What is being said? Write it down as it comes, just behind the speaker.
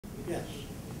Yes,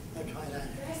 I'll try that.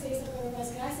 Can I say something real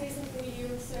fast? Can I say something to you,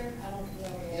 sir? I don't know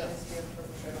your history of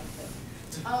purple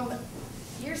shirt on, but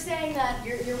you're saying that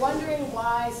you're wondering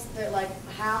why, like,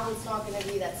 how it's not going to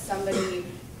be that somebody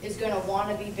is going to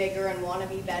want to be bigger and want to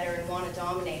be better and want to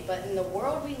dominate. But in the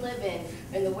world we live in,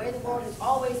 and the way the world has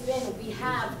always been, we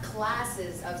have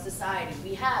classes of society.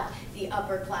 We have the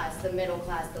upper class, the middle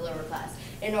class, the lower class.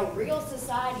 In a real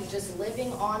society, just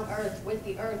living on Earth, with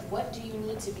the Earth, what do you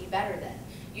need to be better than?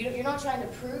 You're not trying to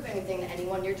prove anything to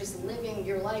anyone. You're just living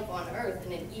your life on Earth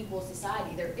in an equal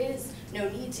society. There is no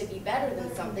need to be better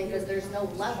than something because there's no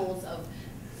levels of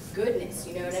goodness,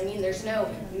 you know what I mean? There's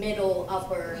no middle,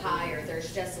 upper, higher.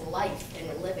 There's just life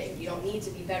and living. You don't need to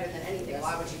be better than anything.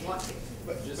 Why would you want to?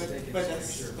 But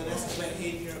that's the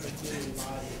behavior of a human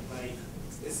body. Like,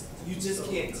 you just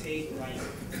can't take like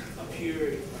a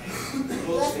pure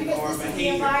emotion or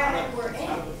behavior out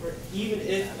of even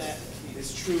if that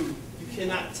is true. You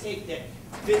cannot take that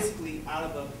physically out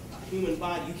of a human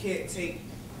body. You can't take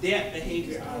that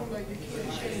behavior out of it.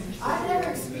 I've never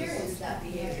experienced that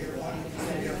behavior.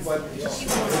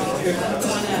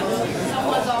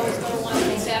 Someone's always going to want to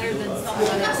be better than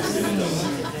someone else.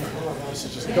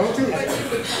 Don't do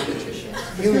it.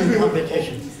 Human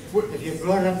competition. If you're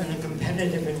brought up in a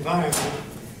competitive environment,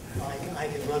 like I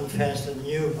can run faster than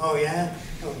you. Oh yeah?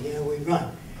 Oh yeah, we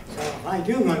run. So if I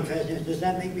do run faster, does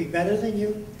that make me better than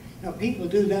you? Now people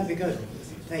do that because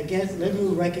they get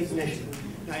little recognition.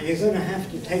 Now you're going to have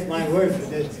to take my word for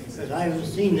this because I haven't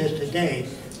seen this today.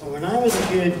 But when I was a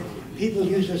kid, people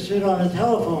used to sit on a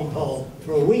telephone pole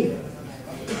for a week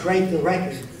to break the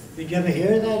record. Did you ever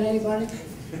hear that, anybody?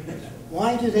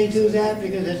 Why do they do that?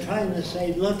 Because they're trying to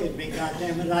say, look at me,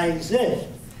 goddammit, I exist.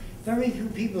 Very few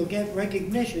people get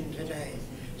recognition today.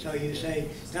 So you say,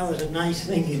 that was a nice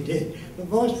thing you did. But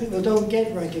most people don't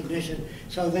get recognition,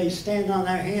 so they stand on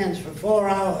their hands for 4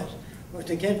 hours. Or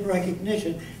to get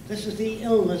recognition. This is the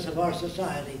illness of our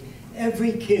society.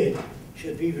 Every kid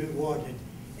should be rewarded.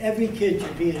 Every kid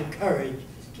should be encouraged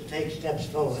to take steps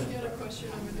forward. You had a question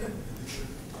over there.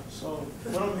 So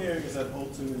what I'm hearing is that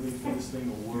ultimately for this thing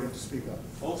to work,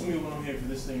 ultimately what I'm hearing for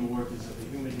this thing to work is that the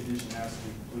human condition has to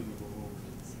be completely removed.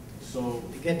 So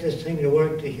to get this thing to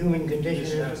work, the human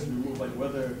condition has to be removed. Like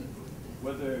whether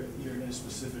you're in a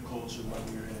specific culture,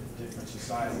 whether you're in a different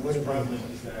society, what's prevalent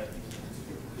is that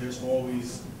there's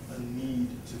always a need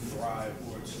to thrive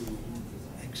or to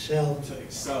excel.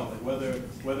 Like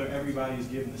whether everybody is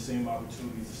given the same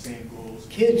opportunities, the same goals.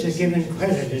 Kids are given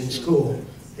credit in school.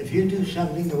 If you do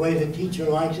something the way the teacher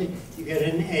likes it, you get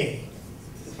an A.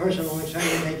 The person who wants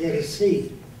something, they get a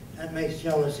C. That makes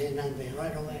jealousy and envy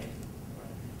right away.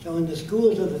 So in the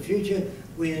schools of the future,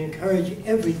 we encourage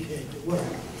every kid to work.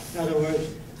 In other words,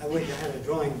 I wish I had a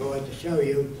drawing board to show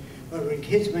you, but when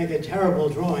kids make a terrible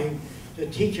drawing, the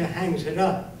teacher hangs it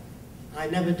up. I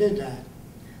never did that.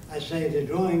 I say the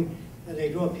drawing, they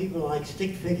draw people like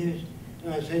stick figures,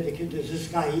 and I say to the kid, does this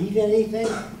guy eat anything?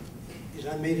 He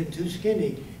says, I made him too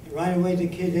skinny. And right away the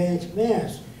kid adds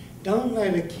mass. Don't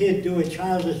let a kid do a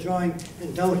childish drawing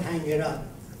and don't hang it up.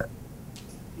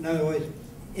 In other words,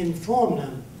 inform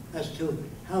them as to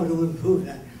how to improve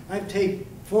that. I take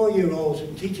 4-year-olds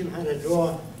and teach them how to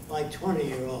draw like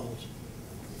 20-year-olds.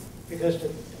 Because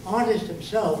the artist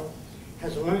himself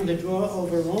has learned to draw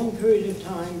over a long period of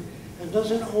time and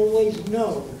doesn't always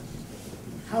know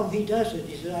how he does it.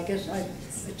 He says, I guess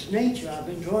it's nature. I've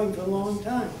been drawing for a long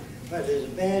time, but is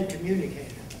a bad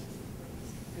communicator.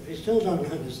 If you still don't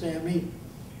understand me,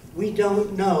 we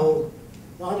don't know.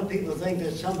 A lot of people think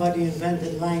that somebody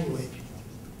invented language.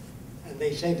 And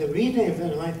they say the reason they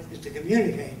invented language is to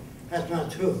communicate. That's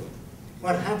not true.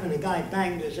 What happened, a guy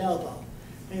banged his elbow.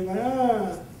 And he went,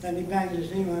 ah. Then he banged his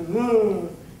knee and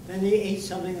went, then he ate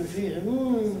something and he said,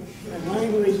 And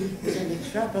language is an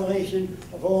extrapolation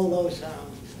of all those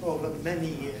sounds over many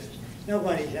years.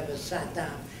 Nobody's ever sat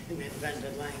down and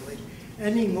invented language,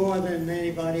 any more than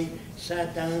anybody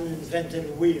sat down and invented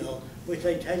a wheel, which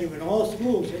they tell you in all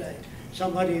schools today.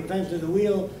 Somebody invented a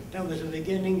wheel, that was the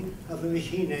beginning of a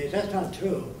machine age. That's not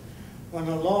true. When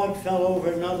a log fell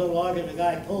over another log and the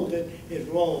guy pulled it, it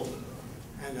rolled.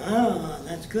 And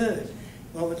that's good.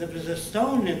 Well, if there was a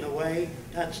stone in the way,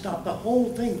 that stopped the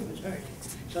whole thing from turning.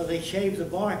 So they shaved the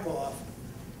bark off.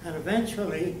 And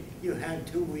eventually, you had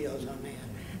 2 wheels on there.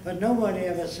 But nobody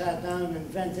ever sat down and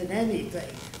invented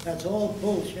anything. That's all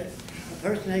bullshit. A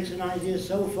person takes an idea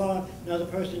so far, another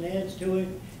person adds to it,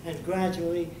 and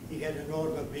gradually you get an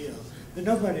automobile. But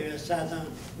nobody ever sat down,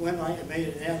 went like and made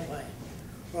an airplane.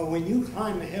 Well, when you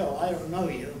climb a hill, I don't know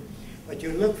you, but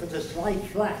you look for the slight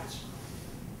flats.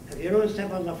 If you don't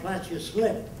step on the flats, you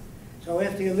slip. So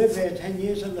after you live there 10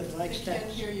 years, it looks like I steps.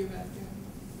 can't hear you back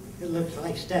there. It looks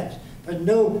like steps. But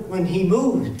no, when he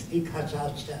moves, he cuts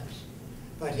out steps.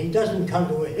 But he doesn't come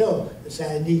to a hill and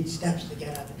say, I need steps to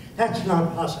get up. That's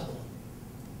not possible.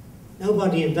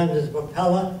 Nobody invented the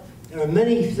propeller. There are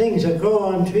many things that grow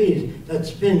on trees that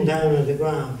spin down on the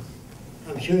ground.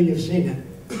 I'm sure you've seen it.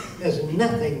 There's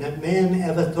nothing that man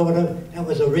ever thought of that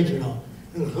was original,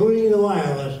 including the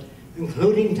wireless,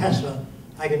 including Tesla.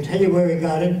 I can tell you where he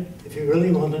got it if you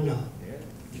really want to know.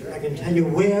 I can tell you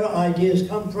where ideas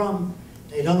come from.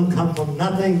 They don't come from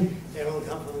nothing. They don't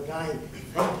come from a guy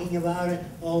thinking about it,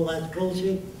 all that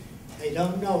bullshit. They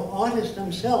don't know. Artists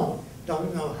themselves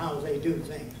don't know how they do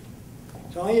things.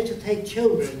 So I used to take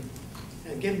children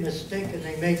and give them a stick and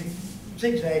they make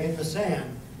zigzag in the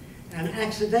sand. And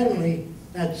accidentally,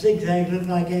 that zigzag looked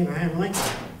like Abraham Lincoln.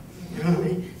 You know what I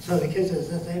mean? So the kids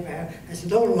said, Abraham. I said,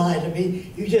 don't lie to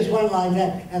me. You just went like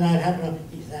that, and that happened.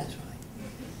 He said, that's right.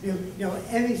 You know,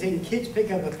 everything, kids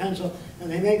pick up a pencil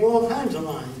and they make all kinds of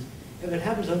lines. If it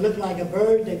happens to look like a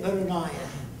bird, they put an eye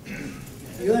in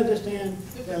it. You understand?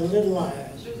 They're little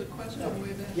liars. There's a question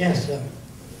way back. Yes, sir.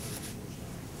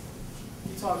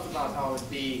 You talked about how it would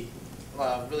be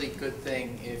a really good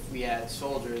thing if we had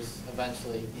soldiers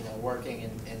eventually, you know, working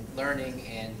and learning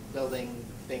and building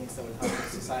things that would help the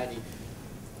society.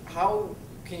 How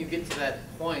can you get to that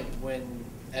point when,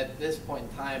 at this point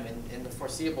in time, in the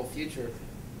foreseeable future,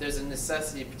 there's a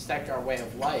necessity to protect our way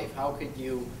of life? How could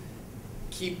you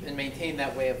keep and maintain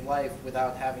that way of life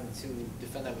without having to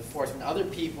defend that with force? When other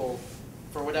people,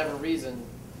 for whatever reason,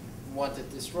 want to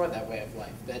destroy that way of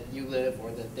life, that you live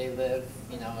or that they live,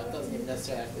 you know, it doesn't even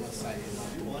necessarily have to coincide.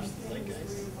 Did you watch the Zeitgeist?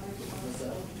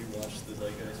 Did you watch the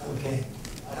Zeitgeist? Okay.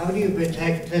 How do you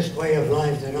protect this way of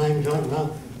life that I'm talking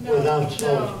about without soldiers?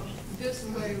 No, this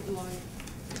way of life.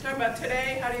 You're talking about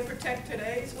today? How do you protect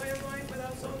today's way of life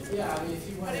without soldiers? Yeah, I mean, if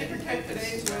you How want do you protect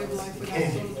today's way of life without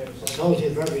Okay. soldiers?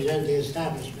 Soldiers represent the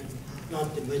establishment,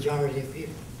 not the majority of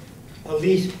people.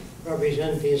 Police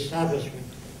represent the establishment,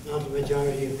 not the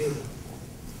majority of people.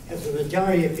 If the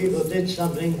majority of people did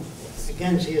something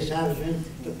against the establishment,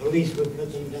 the police would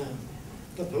put them down.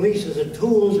 The police are the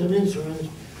tools and instruments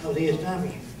of the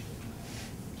establishment.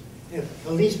 If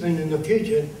policemen in the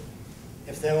future,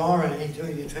 if there are any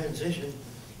during your transition,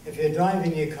 if you're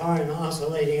driving your car and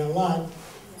oscillating a lot,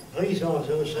 the police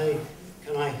officer will say,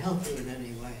 can I help you in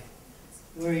any way?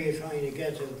 Where are you trying to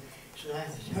get to? So I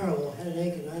have a terrible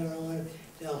headache and I don't know where.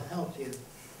 They'll help you.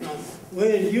 Now,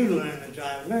 where did you learn to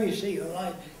drive? Let me see your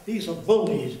life. These are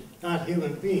bullies, not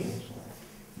human beings.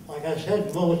 Like I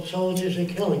said, most soldiers are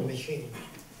killing machines.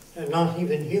 They're not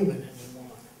even human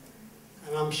anymore.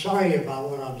 And I'm sorry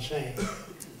about what I'm saying,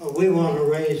 but we want to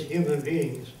raise human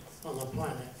beings on the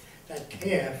planet that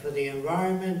care for the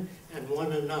environment and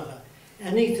one another.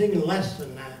 Anything less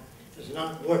than that is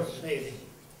not worth saving.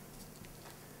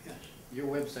 Yes. Your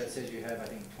website says you have, I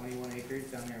think, 21 acres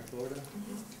down there in Florida.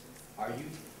 Are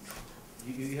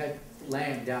you had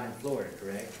land down in Florida,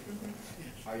 correct?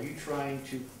 Are you trying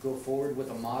to go forward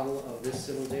with a model of this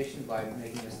civilization by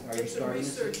making this, are you It's a starting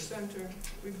this? research center.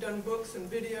 We've done books and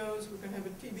videos. We're going to have a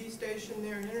TV station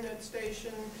there, an internet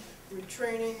station. We're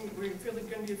training. We're going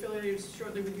to be affiliated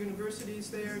shortly with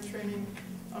universities there, training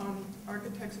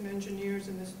architects and engineers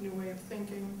in this new way of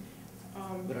thinking.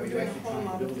 But are we're you doing a actually whole trying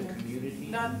to lot of build a things. community?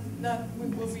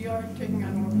 Well, we are taking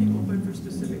on more people, but for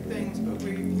specific things. But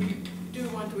we do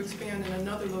want to expand in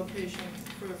another location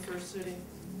for the first city.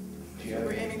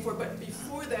 We're aiming for, but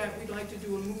before that, we'd like to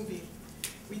do a movie.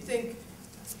 We think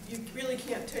you really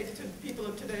can't take to people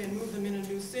of today and move them in a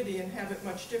new city and have it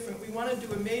much different. We want to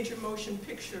do a major motion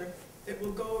picture that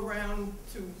will go around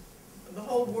to the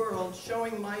whole world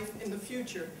showing life in the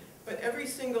future. But every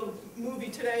single movie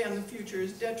today on the future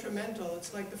is detrimental.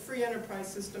 It's like the free enterprise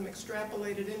system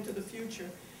extrapolated into the future.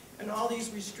 And all these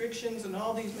restrictions and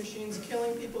all these machines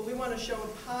killing people. We want to show a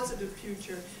positive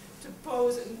future, to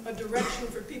pose a direction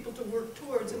for people to work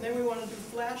towards, and then we want to do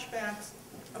flashbacks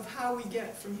of how we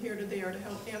get from here to there to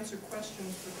help answer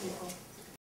questions for people.